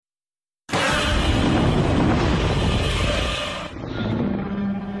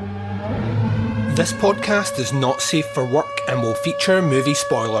This podcast is not safe for work and will feature movie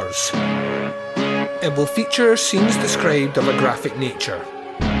spoilers. It will feature scenes described of a graphic nature.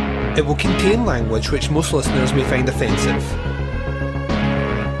 It will contain language which most listeners may find offensive.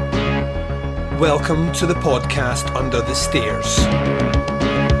 Welcome to the podcast Under the Stairs.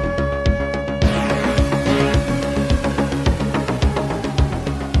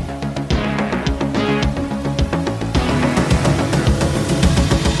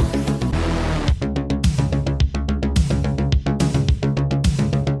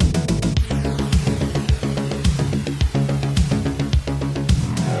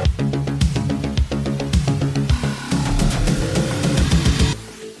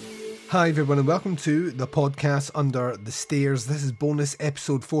 Hi everyone and welcome to the podcast Under the Stairs. This is bonus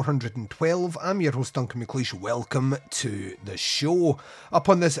episode 412. I'm your host Duncan McLeish. Welcome to the show. Up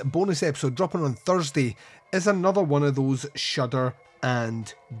on this bonus episode dropping on Thursday is another one of those Shudder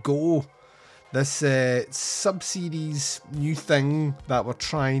and Go. This sub-series new thing that we're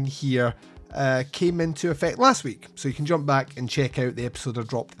trying here came into effect last week. So you can jump back and check out the episode I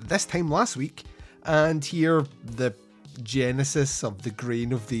dropped this time last week and hear the genesis of the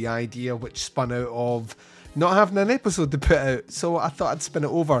grain of the idea which spun out of not having an episode to put out, so I thought I'd spin it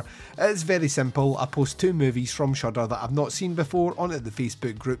over. It's very simple. I post two movies from Shudder that I've not seen before onto the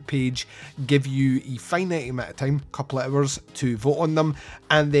Facebook group page, give you a finite amount of time, a couple of hours to vote on them,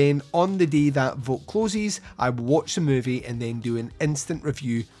 and then on the day that vote closes I will watch the movie and then do an instant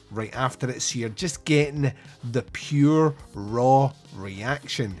review right after it, so you're just getting the pure raw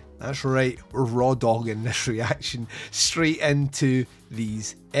reaction. That's right, we're raw dogging this reaction straight into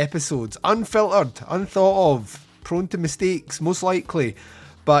these episodes. Unfiltered, unthought of, prone to mistakes, most likely.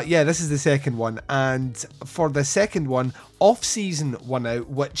 But yeah, this is the second one. And for the second one, Off-Season won out,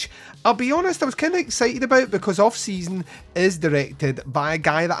 which I'll be honest, I was kind of excited about because Off-Season is directed by a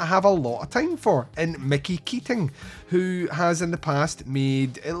guy that I have a lot of time for, in Mickey Keating, who has in the past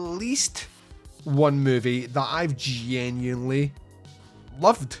made at least one movie that I've genuinely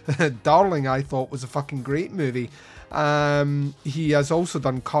loved. Darling, I thought, was a fucking great movie. He has also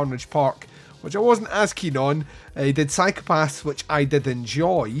done Carnage Park, which I wasn't as keen on. He did Psychopaths, which I did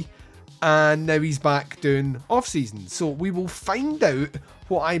enjoy, and now he's back doing Off-Season. So we will find out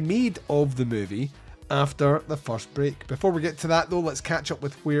what I made of the movie after the first break. Before we get to that though, let's catch up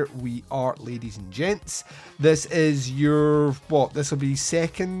with where we are, ladies and gents. This is your, this will be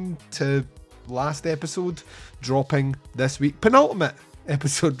second to last episode dropping this week. Penultimate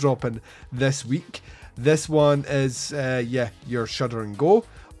episode dropping this week. This one is your Shudder and Go.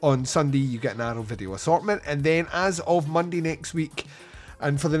 On Sunday you get an Arrow video assortment, and then as of Monday next week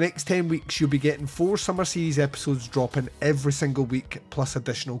and for the next 10 weeks you'll be getting 4 summer series episodes dropping every single week plus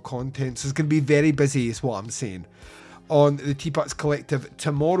additional content. So it's going to be very busy is what I'm saying. On the Teapots Collective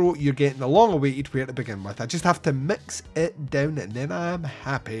tomorrow you're getting the long awaited Where to Begin With. I just have to mix it down and then I'm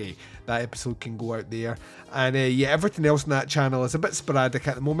happy that episode can go out there. And everything else on that channel is a bit sporadic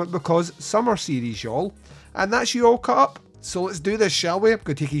at the moment because summer series, y'all, and that's you all caught up. So let's do this, shall we? I'm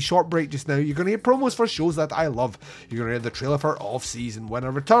going to take a short break just now. You're going to hear promos for shows that I love. You're going to hear the trailer for Off-Season. When I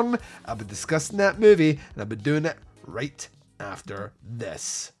return, I'll be discussing that movie and I'll be doing it right after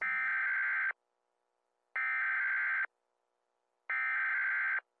this.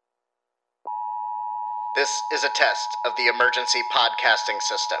 This is a test of the emergency podcasting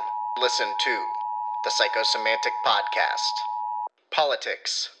system. Listen to the Psychosemantic Podcast.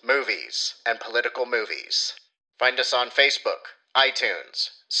 Politics, movies, and political movies. Find us on Facebook, iTunes,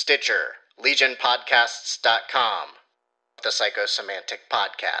 Stitcher, LegionPodcasts.com. The Psychosemantic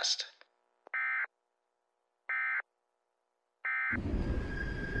Podcast.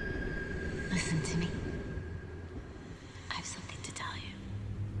 Listen to me. I have something to tell you.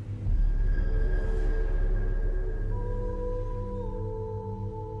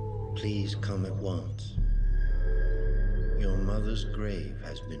 Please come at once. Your mother's grave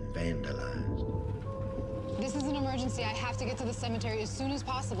has been vandalized. This is an emergency. I have to get to the cemetery as soon as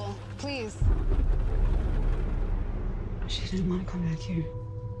possible. Please. She didn't want to come back here.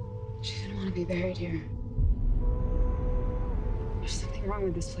 She didn't want to be buried here. There's something wrong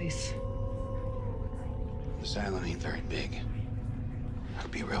with this place. This island ain't very big. I'll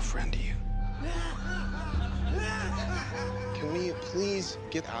be a real friend to you. Can we please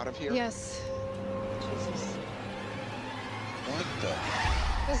get out of here? Yes. Jesus. What the?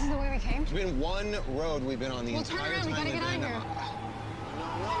 This is the way we came? It's been one road we've been on the entire time. Turn around. We gotta get out of here. No.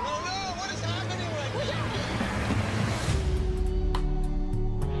 What is happening right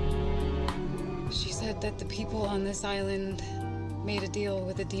now? She said that the people on this island made a deal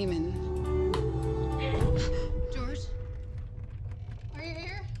with a demon. George? Are you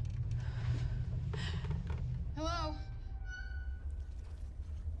here?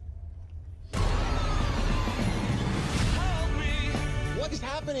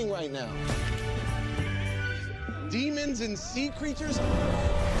 happening right now? Demons and sea creatures?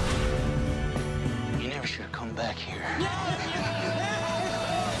 You never should have come back here.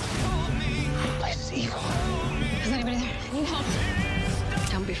 Place is evil. Is anybody there? I need help.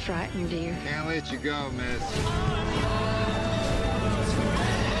 Don't be frightened, dear. Can't let you go, miss.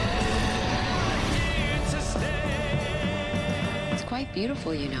 It's quite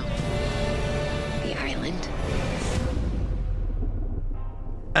beautiful, you know. The island.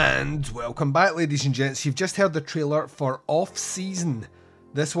 And welcome back, ladies and gents. You've just heard the trailer for Off Season.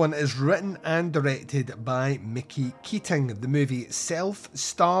 This one is written and directed by Mickey Keating. The movie itself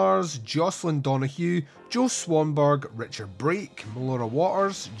stars Jocelyn Donahue, Joe Swanberg, Richard Brake, Melora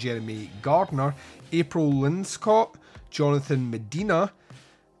Waters, Jeremy Gardner, April Linscott, Jonathan Medina,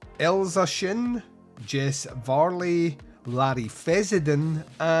 Elza Shin, Jess Varley, Larry Fessenden,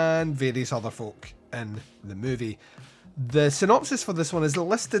 and various other folk in the movie. The synopsis for this one is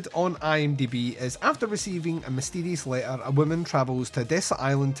listed on IMDb as after receiving a mysterious letter, a woman travels to a desolate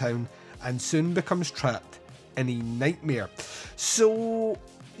island town and soon becomes trapped in a nightmare. So,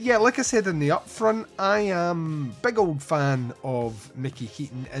 yeah, like I said in the upfront, I am a big old fan of Mickey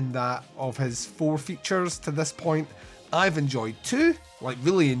Keaton in that of his 4 features to this point. I've enjoyed 2, like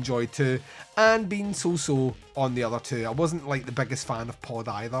really enjoyed 2, and been so-so on the other 2. I wasn't like the biggest fan of Pod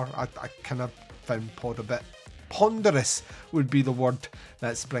either. I kind of found Pod a bit ponderous would be the word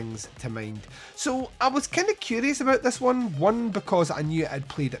that springs to mind. So I was kind of curious about this one because I knew it had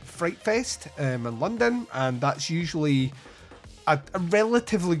played at Fright Fest in London, and that's usually a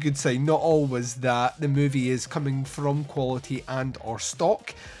relatively good sign, not always, that the movie is coming from quality and or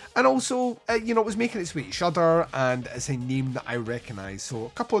stock. And also, it was making its way to Shudder, and it's a name that I recognise. So a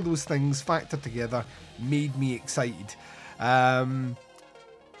couple of those things factored together made me excited. Now,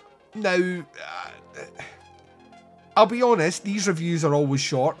 I'll be honest, these reviews are always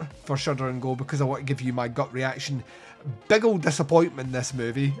short for Shudder and Go because I want to give you my gut reaction. Big old disappointment in this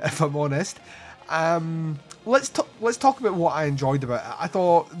movie, if I'm honest. Let's talk about what I enjoyed about it. I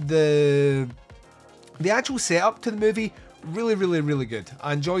thought the actual setup to the movie really, really, really good.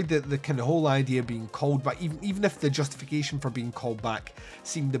 I enjoyed the kind of whole idea of being called back, even if the justification for being called back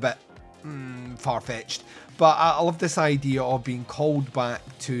seemed a bit far-fetched. But I love this idea of being called back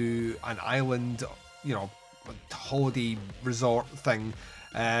to an island, holiday resort thing,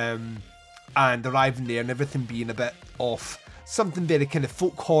 and arriving there and everything being a bit off. Something very kind of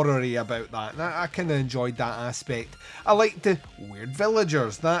folk horror-y about that, and I kind of enjoyed that aspect. I liked the weird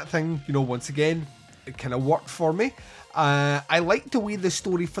villagers, that thing, once again, it kind of worked for me. I liked the way the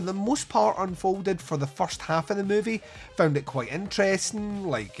story for the most part unfolded for the first half of the movie. Found it quite interesting,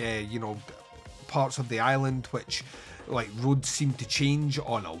 like, parts of the island which, like, roads seemed to change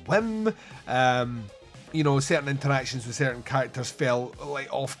on a whim. Certain interactions with certain characters felt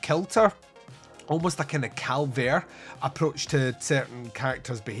like off kilter. Almost a kind of Calvert approach to certain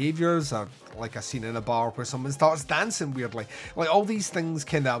characters' behaviours, or like a scene in a bar where someone starts dancing weirdly. Like, all these things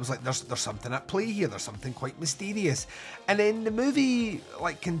I was like, there's something at play here, there's something quite mysterious. And then the movie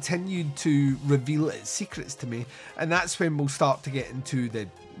continued to reveal its secrets to me, and that's when we'll start to get into the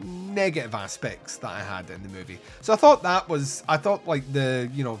negative aspects that I had in the movie. So I thought the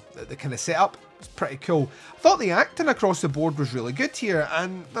kind of setup was pretty cool. I thought the acting across the board was really good here,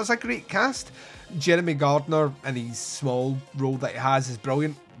 and there's a great cast. Jeremy Gardner in his small role that he has is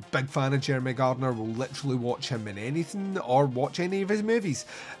brilliant. Big fan of Jeremy Gardner, will literally watch him in anything or watch any of his movies.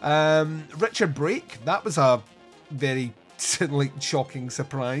 Richard Brake, that was a very shocking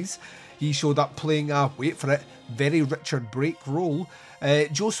surprise. He showed up playing a, wait for it, very Richard Brake role.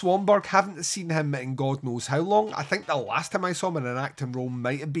 Joe Swanberg, haven't seen him in God knows how long. I think the last time I saw him in an acting role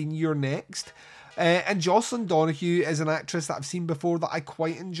might have been You're Next. And Jocelyn Donahue is an actress that I've seen before that I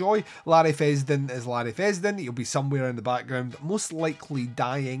quite enjoy. Larry Fessenden is Larry Fessenden. He'll be somewhere in the background, most likely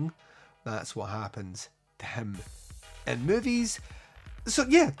dying. That's what happens to him in movies. So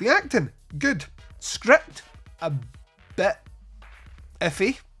yeah, the acting, good. Script, a bit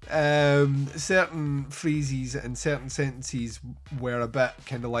iffy. Certain phrases and certain sentences were a bit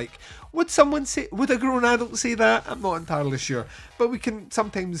kind of like, would a grown adult say that? I'm not entirely sure. But we can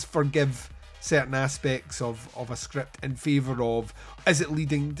sometimes forgive certain aspects of a script in favour of, is it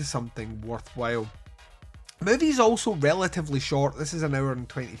leading to something worthwhile? The movie's also relatively short. This is 1 hour and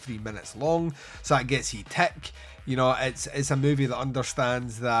 23 minutes long, so that gets you tick. It's a movie that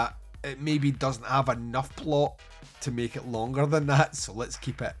understands that it maybe doesn't have enough plot to make it longer than that, so let's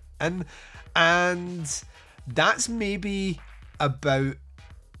keep it in. And that's maybe about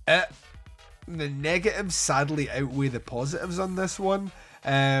it. The negatives sadly outweigh the positives on this one.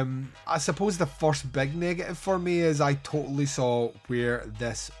 I suppose the first big negative for me is I totally saw where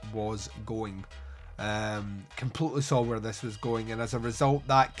this was going. Completely saw where this was going, and as a result,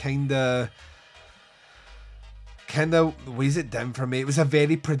 that kind of weighs it down for me. It was a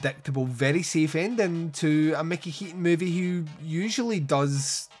very predictable, very safe ending to a Mickey Keaton movie who usually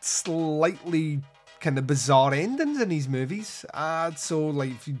does slightly kind of bizarre endings in these movies. So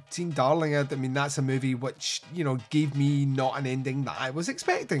like if you've seen Darling, I mean that's a movie which, you know, gave me not an ending that I was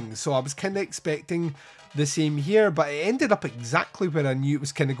expecting. So I was kind of expecting the same here, but it ended up exactly where I knew it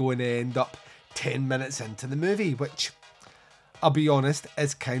was kind of going to end up 10 minutes into the movie, which I'll be honest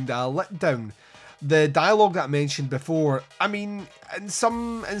is kind of a letdown. The dialogue that I mentioned before, I mean, in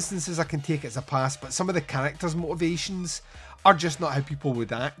some instances I can take it as a pass, but some of the characters' motivations are just not how people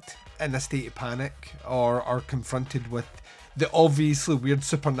would act in a state of panic or are confronted with the obviously weird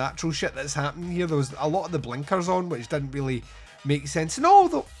supernatural shit that's happening here. There was a lot of the blinkers on, which didn't really make sense. And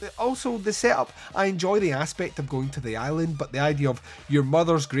also the setup, I enjoy the aspect of going to the island, but the idea of your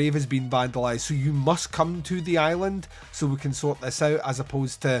mother's grave has been vandalised, so you must come to the island so we can sort this out, as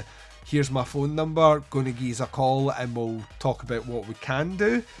opposed to here's my phone number, going to give you a call and we'll talk about what we can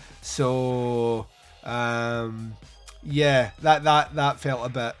do. So yeah, that felt a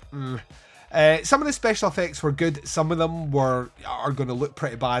bit some of the special effects were good. Some of them are going to look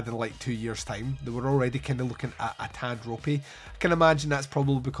pretty bad in like 2 years time. They were already kind of looking a tad ropey. I can imagine that's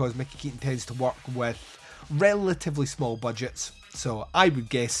probably because Mickey Keaton tends to work with relatively small budgets, so I would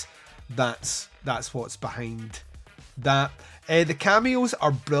guess that's what's behind that. The cameos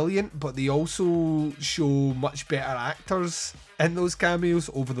are brilliant, but they also show much better actors in those cameos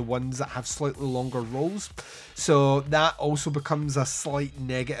over the ones that have slightly longer roles, so that also becomes a slight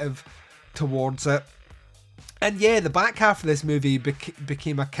negative towards it. And yeah, the back half of this movie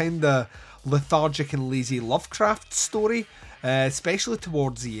became a kind of lethargic and lazy Lovecraft story, especially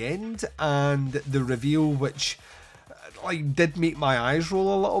towards the end, and the reveal, which like did make my eyes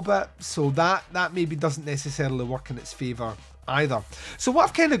roll a little bit, so that maybe doesn't necessarily work in its favour either. So what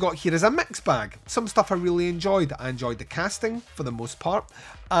I've kind of got here is a mixed bag. Some stuff I really enjoyed. I enjoyed the casting for the most part.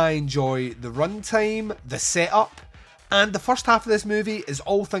 I enjoy the runtime, the setup, and the first half of this movie is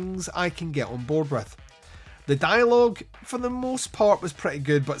all things I can get on board with. The dialogue for the most part was pretty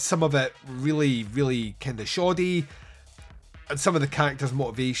good, but some of it really, really kind of shoddy, and some of the characters'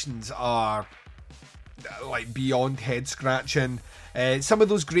 motivations are like beyond head scratching. Some of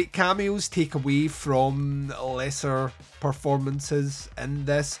those great cameos take away from lesser performances in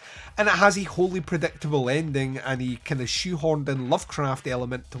this, and it has a wholly predictable ending and a kind of shoehorned in Lovecraft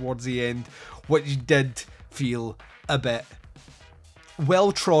element towards the end, which did feel a bit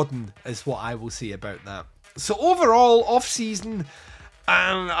well trodden, is what I will say about that. So overall, off season,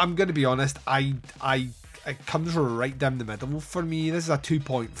 I'm going to be honest, it comes right down the middle for me. This is a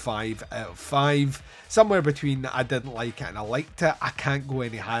 2.5 out of 5. Somewhere between I didn't like it and I liked it. I can't go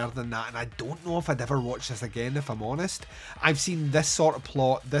any higher than that, and I don't know if I'd ever watch this again, if I'm honest. I've seen this sort of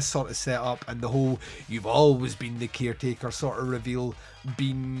plot, this sort of setup, and the whole "you've always been the caretaker" sort of reveal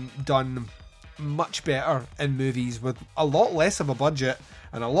being done much better in movies with a lot less of a budget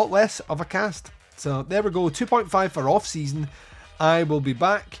and a lot less of a cast. So there we go, 2.5 for off season. I will be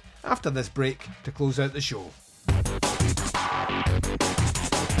back after this break to close out the show.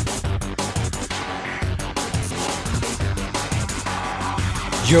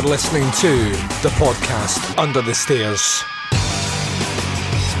 You're listening to the podcast Under the Stairs.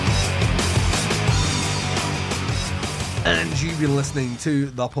 And you've been listening to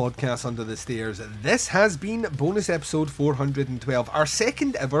the podcast Under the Stairs. This has been bonus episode 412, our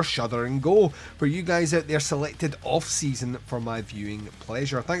second ever Shudder and Go, where you guys out there selected off season for my viewing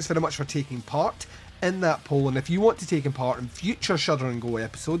pleasure. Thanks very much for taking part in that poll, and if you want to take part in future Shudder and Go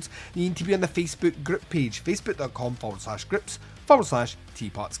episodes, you need to be on the Facebook group page,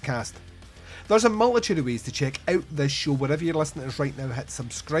 facebook.com/groups/teapotscast. There's a multitude of ways to check out this show. Wherever you're listening to us right now, hit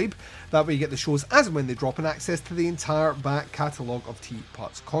subscribe. That way you get the shows as and when they drop, and access to the entire back catalogue of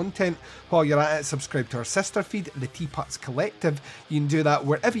Teapots content. While you're at it, subscribe to our sister feed, the Teapots Collective. You can do that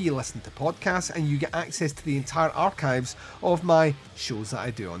wherever you listen to podcasts, and you get access to the entire archives of my shows that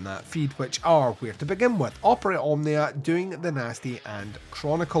I do on that feed, which are, where to begin with, Operate Omnia, Doing the Nasty, and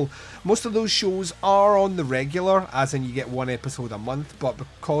Chronicle. Most of those shows are on the regular, as in you get one episode a month, but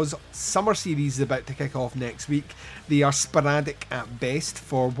because summer series is about to kick off next week, they are sporadic at best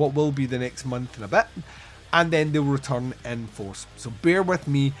for what will be the next month and a bit, and then they'll return in force. So bear with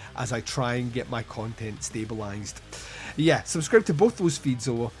me as I try and get my content stabilised. Yeah, subscribe to both those feeds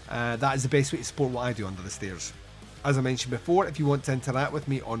though. That is the best way to support what I do Under the Stairs. As I mentioned before, if you want to interact with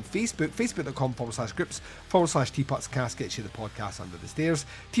me on Facebook, facebook.com/groups/teapotscast gets you the podcast Under the Stairs.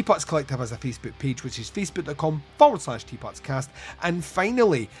 Teapots Collective has a Facebook page, which is facebook.com/teapotscast. And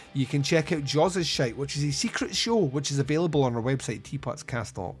finally, you can check out Jaws' Shite, which is a secret show, which is available on our website,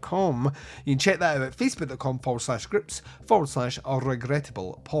 teapotscast.com. You can check that out at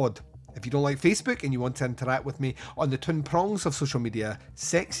facebook.com/groups/regrettablepod. If you don't like Facebook and you want to interact with me on the twin prongs of social media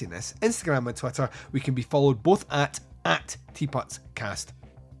sexiness, Instagram and Twitter, we can be followed both at TeapotsCast.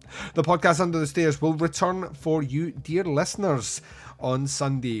 The podcast Under the Stairs will return for you, dear listeners, on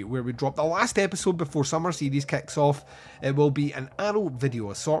Sunday, where we drop the last episode before summer series kicks off. It will be an Arrow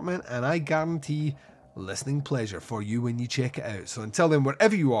video assortment, and I guarantee listening pleasure for you when you check it out. So until then,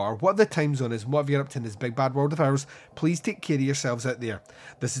 wherever you are, what the time zone is, and whatever you're up to in this big bad world of ours, please take care of yourselves out there.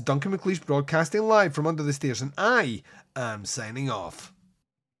 This is Duncan McLeish broadcasting live from Under the Stairs, and I am signing off.